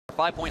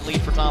5-point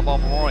lead for Tomball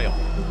Memorial.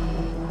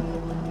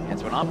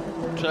 Hands one up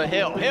to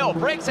Hill. Hill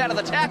breaks out of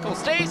the tackle,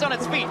 stays on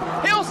its feet.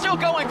 Hill still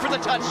going for the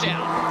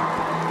touchdown.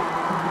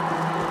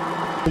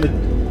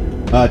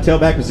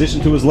 Tailback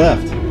position to his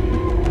left.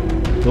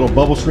 Little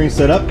bubble screen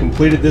set up,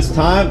 completed this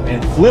time,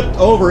 and flipped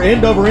over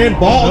end,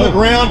 ball on the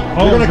ground.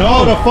 They're going to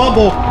call it a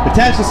fumble. The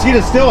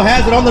Taxicita still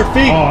has it on their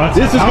feet.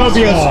 This is going to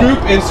be a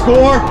scoop and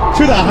score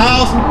to the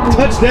house.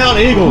 Touchdown,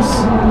 Eagles.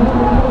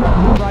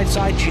 Right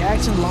side,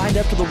 Jackson lined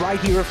up to the right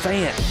here of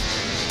Fan.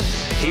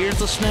 Here's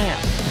the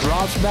snap,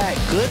 drops back,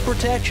 good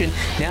protection.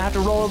 Now have to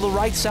roll to the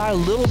right side, a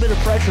little bit of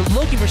pressure,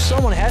 looking for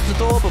someone, has to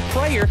throw up a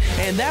prayer,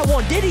 and that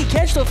one, did he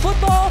catch the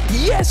football?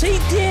 Yes, he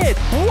did.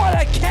 What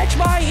a catch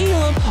by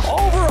Elam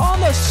over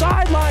on the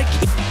sideline.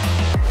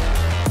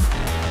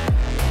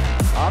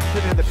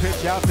 Option in the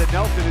pitch out to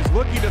Nelson, is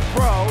looking to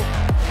throw.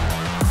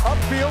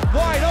 Upfield,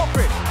 wide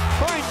open,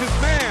 finds his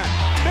man,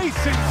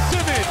 Mason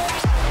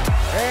Simmons,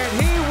 and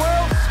he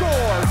will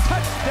score.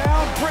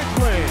 Touchdown,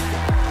 Bridgeland.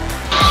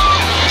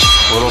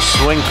 Little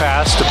swing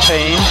pass to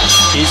Payne.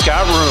 He's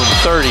got room.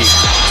 30,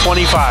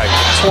 25,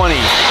 20,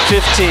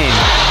 15,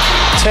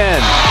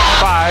 10,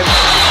 5.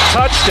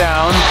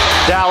 Touchdown,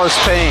 Dallas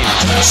Payne.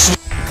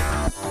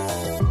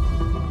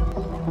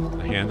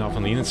 A handoff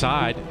on the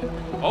inside.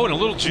 Oh, and a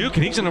little juke,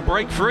 and he's going to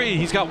break free.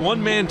 He's got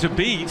one man to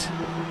beat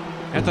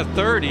at the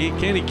 30.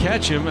 Can he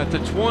catch him at the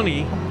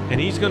 20?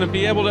 And he's going to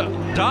be able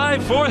to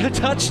dive for the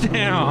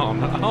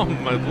touchdown.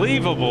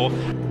 Unbelievable.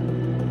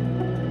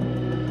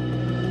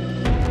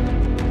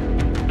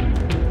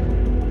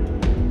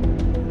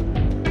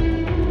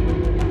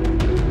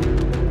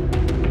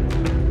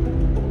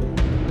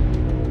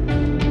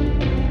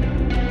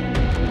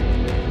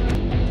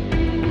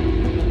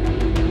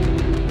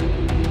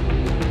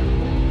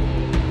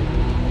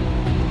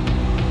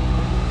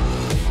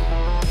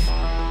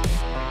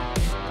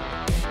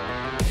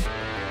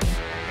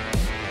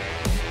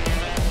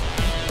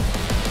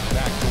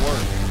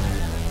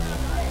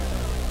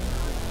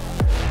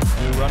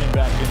 Running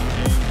back in the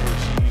game for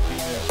CEP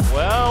as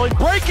well, and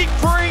breaking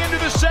free into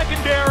the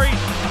secondary,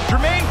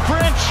 Jermaine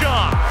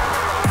Crenshaw.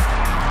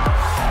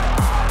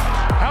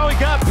 How he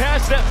got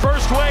past that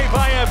first wave,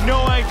 I have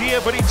no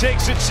idea, but he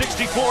takes it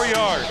 64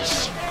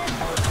 yards.